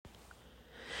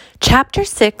Chapter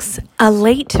 6, A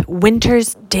Late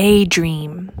Winter's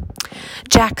Daydream.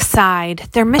 Jack sighed.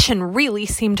 Their mission really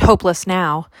seemed hopeless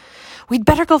now. "We'd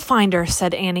better go find her,"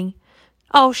 said Annie.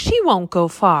 "Oh, she won't go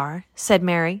far," said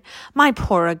Mary. "My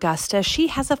poor Augusta, she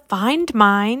has a fine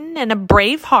mind and a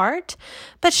brave heart,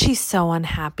 but she's so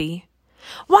unhappy."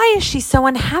 "Why is she so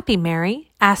unhappy,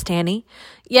 Mary?" asked Annie.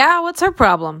 "Yeah, what's her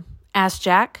problem?" asked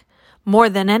Jack. "More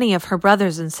than any of her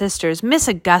brothers and sisters, Miss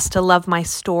Augusta loved my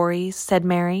stories," said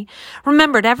Mary.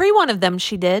 "Remembered every one of them,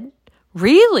 she did."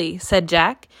 "Really?" said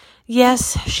Jack.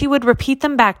 "Yes, she would repeat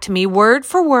them back to me, word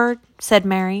for word," said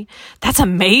Mary. "That's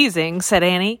amazing," said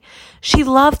Annie. "She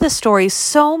loved the stories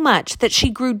so much that she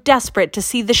grew desperate to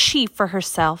see the sheep for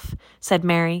herself," said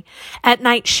Mary. "At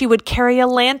night she would carry a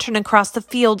lantern across the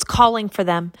fields calling for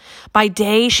them. By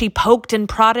day she poked and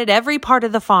prodded every part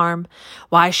of the farm.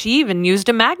 Why, she even used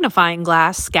a magnifying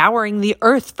glass, scouring the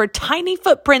earth for tiny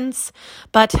footprints.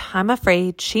 But I'm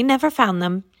afraid she never found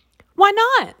them." "Why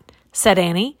not?" said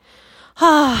Annie.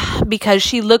 Because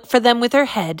she looked for them with her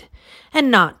head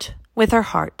and not with her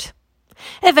heart.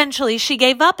 Eventually, she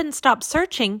gave up and stopped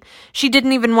searching. She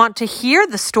didn't even want to hear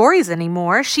the stories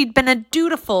anymore. She'd been a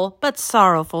dutiful but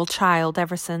sorrowful child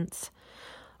ever since.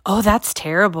 "Oh, that's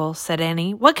terrible," said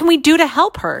Annie. "What can we do to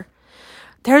help her?"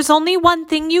 "There's only one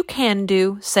thing you can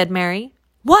do," said Mary.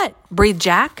 "What?" breathed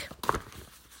Jack.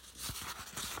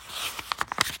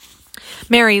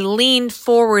 Mary leaned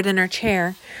forward in her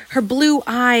chair. Her blue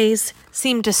eyes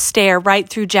seemed to stare right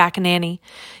through Jack and Annie.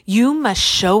 "You must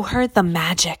show her the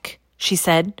magic," she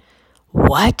said.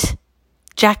 "What?"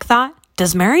 Jack thought.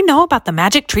 "Does Mary know about the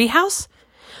magic treehouse?"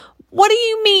 "What do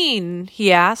you mean?"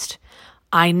 he asked.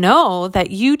 "I know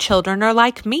that you children are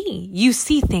like me. You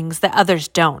see things that others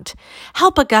don't.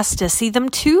 Help Augusta see them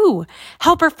too.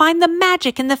 Help her find the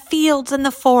magic in the fields and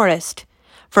the forest."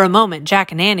 For a moment,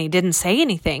 Jack and Annie didn't say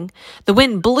anything. The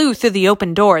wind blew through the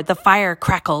open door. The fire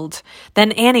crackled.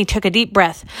 Then Annie took a deep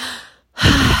breath.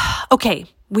 "Okay,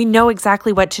 we know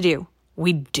exactly what to do."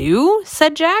 "We do?"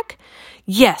 said Jack.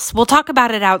 "Yes, we'll talk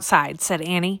about it outside," said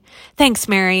Annie. "Thanks,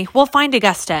 Mary. We'll find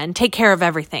Augusta and take care of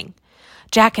everything."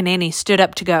 Jack and Annie stood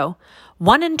up to go.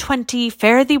 21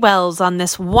 fare thee wells on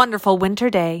this wonderful winter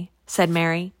day," said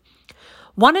Mary.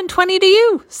 21 to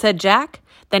you, said Jack.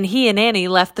 Then he and Annie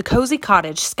left the cozy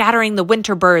cottage, scattering the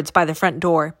winter birds by the front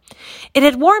door. It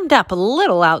had warmed up a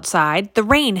little outside. The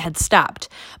rain had stopped,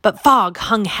 but fog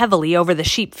hung heavily over the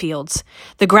sheep fields.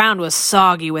 The ground was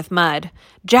soggy with mud.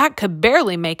 Jack could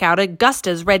barely make out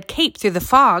Augusta's red cape through the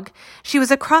fog. She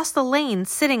was across the lane,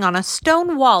 sitting on a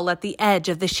stone wall at the edge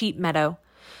of the sheep meadow.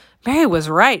 Mary was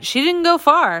right. She didn't go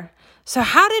far. So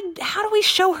how do we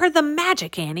show her the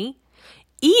magic, Annie?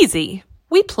 Easy.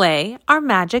 We play our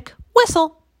magic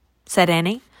whistle, said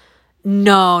Annie.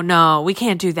 No, we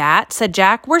can't do that, said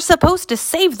Jack. We're supposed to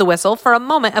save the whistle for a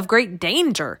moment of great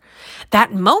danger.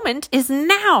 That moment is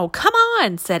now. Come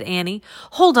on, said Annie.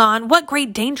 Hold on. What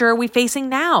great danger are we facing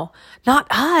now? Not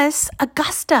us,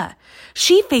 Augusta.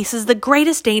 She faces the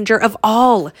greatest danger of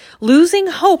all, losing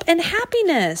hope and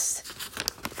happiness.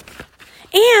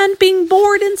 And being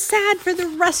bored and sad for the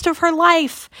rest of her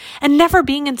life, and never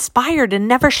being inspired and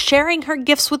never sharing her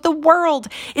gifts with the world.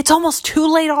 It's almost too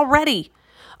late already.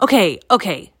 Okay,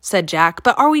 said Jack,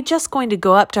 but are we just going to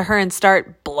go up to her and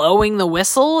start blowing the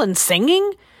whistle and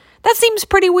singing? That seems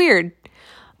pretty weird.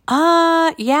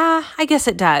 Yeah, I guess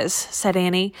it does, said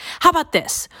Annie. How about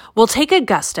this? We'll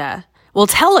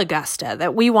tell Augusta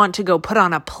that we want to go put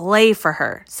on a play for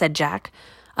her, said Jack.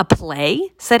 A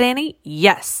play? Said Annie.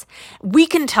 Yes. We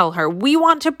can tell her we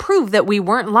want to prove that we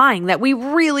weren't lying, that we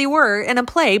really were in a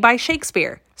play by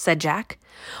Shakespeare, said Jack.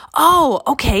 Oh,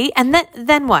 okay. And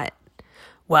then what?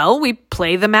 Well, we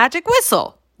play the magic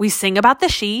whistle. We sing about the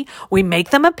she. We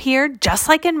make them appear just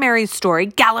like in Mary's story,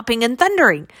 galloping and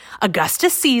thundering. Augusta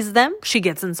sees them. She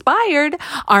gets inspired.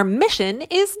 Our mission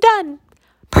is done.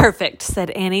 Perfect,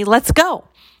 said Annie. Let's go.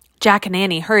 Jack and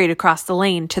Annie hurried across the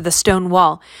lane to the stone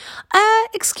wall.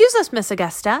 Excuse us, Miss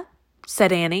Augusta,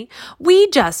 said Annie. We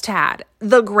just had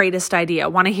the greatest idea.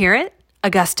 Want to hear it?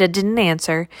 Augusta didn't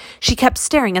answer. She kept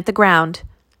staring at the ground.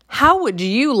 How would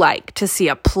you like to see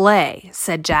a play?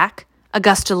 Said Jack.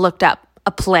 Augusta looked up.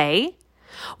 A play?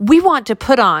 We want to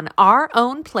put on our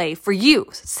own play for you,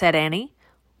 said Annie.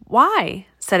 Why?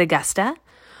 Said Augusta.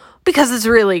 Because it's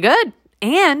really good.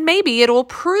 And maybe it will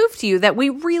prove to you that we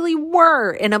really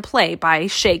were in a play by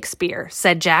Shakespeare,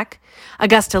 said Jack.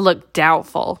 Augusta looked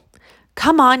doubtful.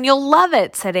 Come on, you'll love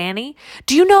it, said Annie.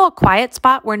 Do you know a quiet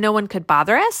spot where no one could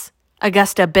bother us?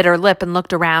 Augusta bit her lip and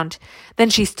looked around.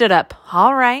 Then she stood up.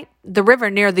 All right, the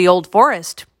river near the old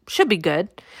forest should be good.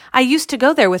 I used to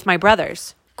go there with my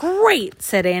brothers. Great,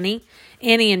 said Annie.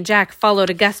 Annie and Jack followed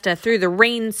Augusta through the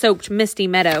rain-soaked misty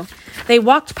meadow. They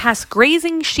walked past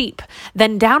grazing sheep,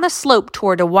 then down a slope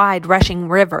toward a wide rushing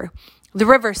river. The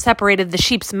river separated the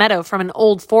sheep's meadow from an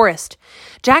old forest.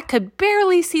 Jack could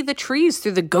barely see the trees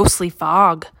through the ghostly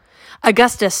fog.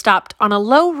 Augusta stopped on a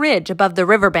low ridge above the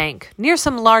riverbank, near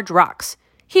some large rocks.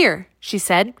 Here, she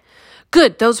said.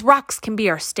 Good, those rocks can be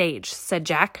our stage, said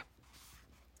Jack.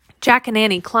 Jack and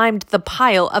Annie climbed the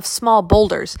pile of small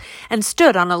boulders and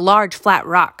stood on a large flat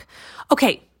rock.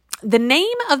 Okay, the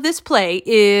name of this play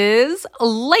is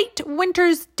Late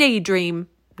Winter's Daydream.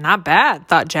 Not bad,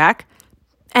 thought Jack.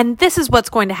 And this is what's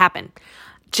going to happen.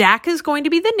 Jack is going to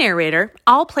be the narrator.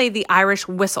 I'll play the Irish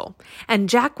whistle, and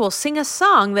Jack will sing a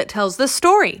song that tells the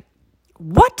story.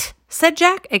 What? Said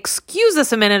Jack. Excuse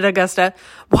us a minute, Augusta.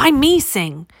 Why me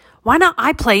sing? Why not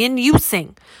I play and you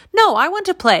sing? No, I want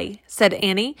to play, said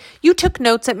Annie. You took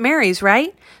notes at Mary's,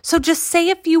 right? So just say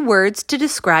a few words to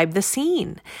describe the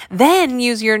scene. Then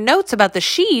use your notes about the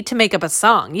she to make up a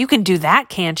song. You can do that,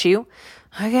 can't you?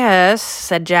 I guess,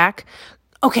 said Jack.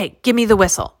 Okay, give me the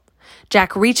whistle.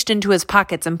 Jack reached into his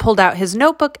pockets and pulled out his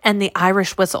notebook and the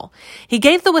Irish whistle. He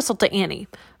gave the whistle to Annie.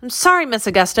 I'm sorry, Miss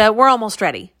Augusta, we're almost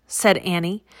ready, said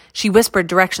Annie. She whispered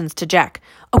directions to Jack.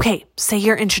 Okay, say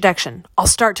your introduction. I'll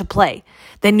start to play.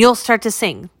 Then you'll start to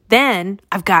sing. Then,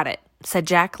 I've got it, said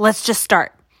Jack. Let's just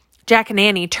start. Jack and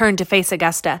Annie turned to face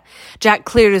Augusta. Jack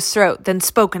cleared his throat, then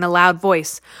spoke in a loud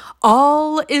voice.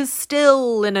 All is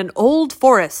still in an old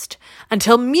forest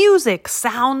until music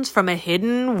sounds from a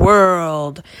hidden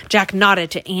world. Jack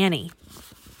nodded to Annie.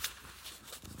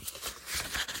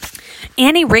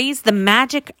 Annie raised the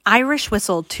magic Irish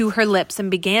whistle to her lips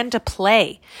and began to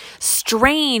play.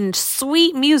 Strange,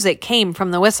 sweet music came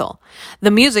from the whistle.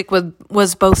 The music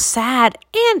was both sad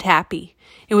and happy.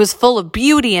 It was full of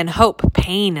beauty and hope,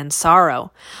 pain and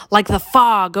sorrow. Like the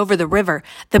fog over the river,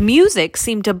 the music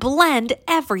seemed to blend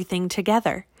everything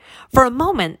together. For a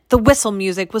moment, the whistle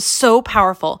music was so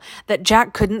powerful that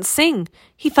Jack couldn't sing.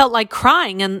 He felt like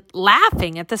crying and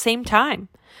laughing at the same time.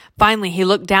 Finally, he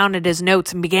looked down at his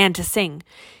notes and began to sing.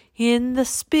 In the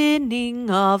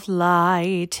spinning of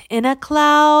light, in a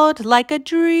cloud like a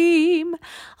dream,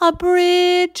 a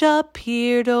bridge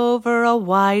appeared over a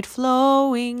wide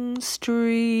flowing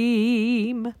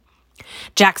stream.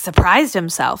 Jack surprised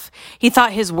himself. He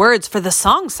thought his words for the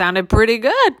song sounded pretty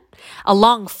good. A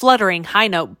long fluttering high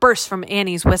note burst from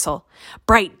Annie's whistle.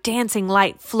 Bright dancing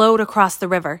light flowed across the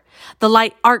river. The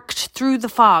light arced through the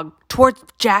fog towards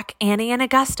Jack, Annie, and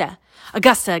Augusta.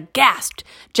 Augusta gasped.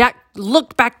 Jack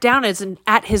looked back down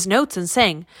at his notes and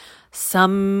sang,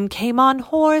 Some came on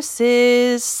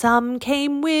horses, some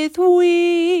came with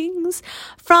wings,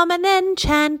 from an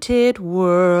enchanted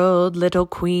world, little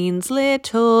queens,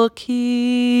 little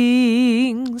kings.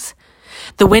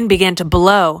 The wind began to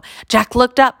blow. Jack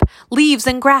looked up. Leaves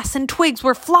and grass and twigs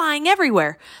were flying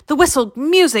everywhere. The whistle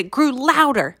music grew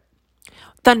louder.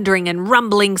 Thundering and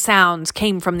rumbling sounds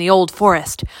came from the old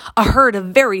forest. A herd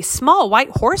of very small white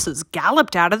horses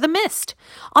galloped out of the mist.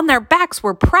 On their backs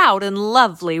were proud and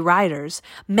lovely riders,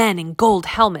 men in gold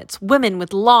helmets, women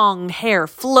with long hair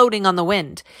floating on the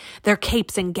wind. Their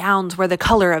capes and gowns were the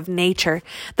color of nature,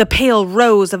 the pale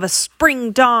rose of a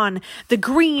spring dawn, the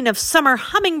green of summer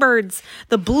hummingbirds,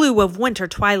 the blue of winter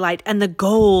twilight, and the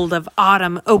gold of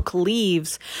autumn oak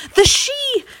leaves. The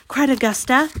she! Cried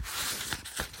Augusta.